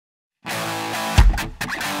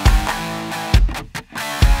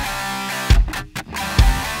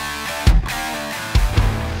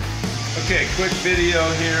quick video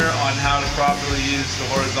here on how to properly use the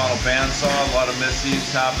horizontal bandsaw. A lot of misuse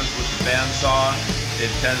happens with the bandsaw.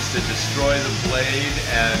 It tends to destroy the blade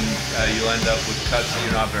and you'll end up with cuts that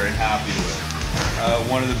you're not very happy with.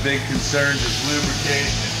 One of the big concerns is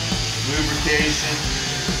lubrication. Lubrication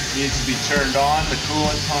needs to be turned on. The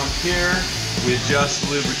coolant pump here, we adjust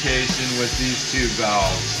lubrication with these two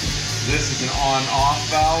valves. This is an on-off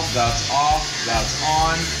valve, that's off, that's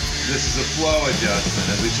on. This is a flow adjustment.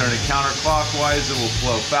 As we turn it counterclockwise, it will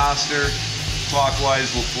flow faster.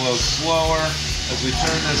 Clockwise will flow slower. As we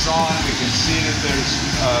turn this on, we can see that there's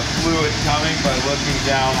fluid coming by looking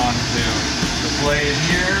down onto the blade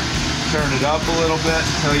here. Turn it up a little bit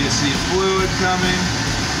until you see fluid coming,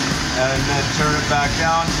 and then turn it back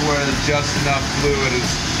down to where just enough fluid is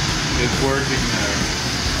working there.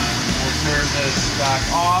 We'll turn this back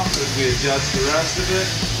off as we adjust the rest of it.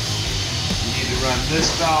 You need to run this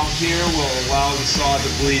valve here, will allow the saw to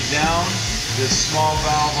bleed down. This small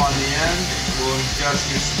valve on the end will adjust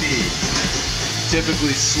your speed.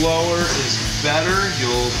 Typically slower is better.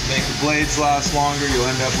 You'll make the blades last longer. You'll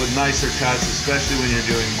end up with nicer cuts, especially when you're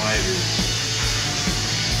doing miters.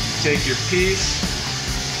 Take your piece,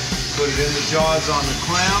 put it in the jaws on the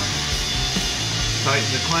clamp, tighten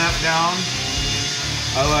the clamp down.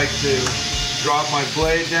 I like to drop my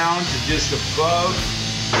blade down to just above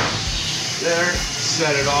there,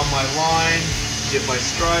 set it on my line, get my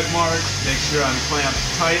stride mark, make sure I'm clamped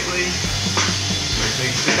tightly.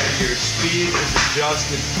 Make sure your speed is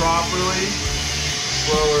adjusted properly.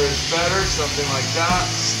 Slower is better, something like that.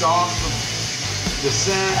 Stop the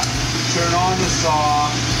descent, turn on the saw,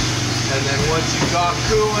 and then once you've got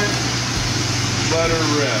coolant, let her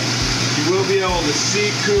rip. You will be able to see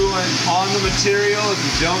coolant on the material. If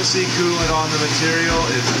you don't see coolant on the material,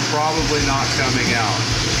 it's probably not coming out.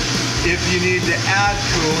 If you need to add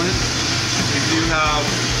coolant, if you have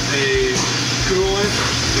a coolant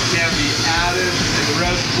that can be added in the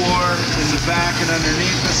reservoir in the back and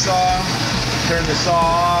underneath the saw, turn the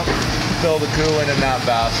saw off, fill the coolant in that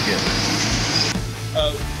basket.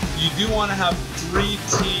 You do want to have 3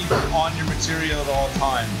 teeth on your material at all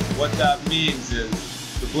times. What that means is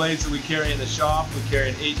the blades that we carry in the shop, we carry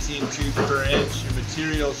an 18 tooth per inch. Your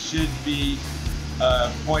material should be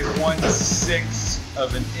 0.16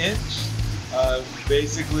 of an inch.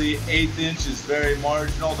 Basically 1/8 inch is very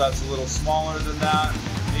marginal, that's a little smaller than that.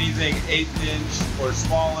 Anything 1/8 inch or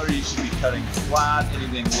smaller you should be cutting flat.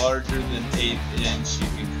 Anything larger than 1/8 inch you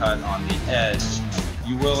can cut on the edge.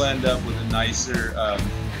 You will end up with a nicer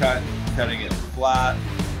cut cutting it flat,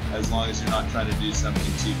 as long as you're not trying to do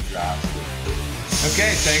something too drastic.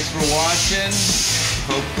 Okay, thanks for watching.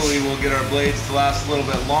 Hopefully we'll get our blades to last a little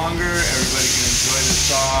bit longer. Everybody can enjoy the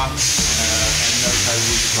saw and knows how to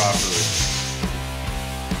use it properly.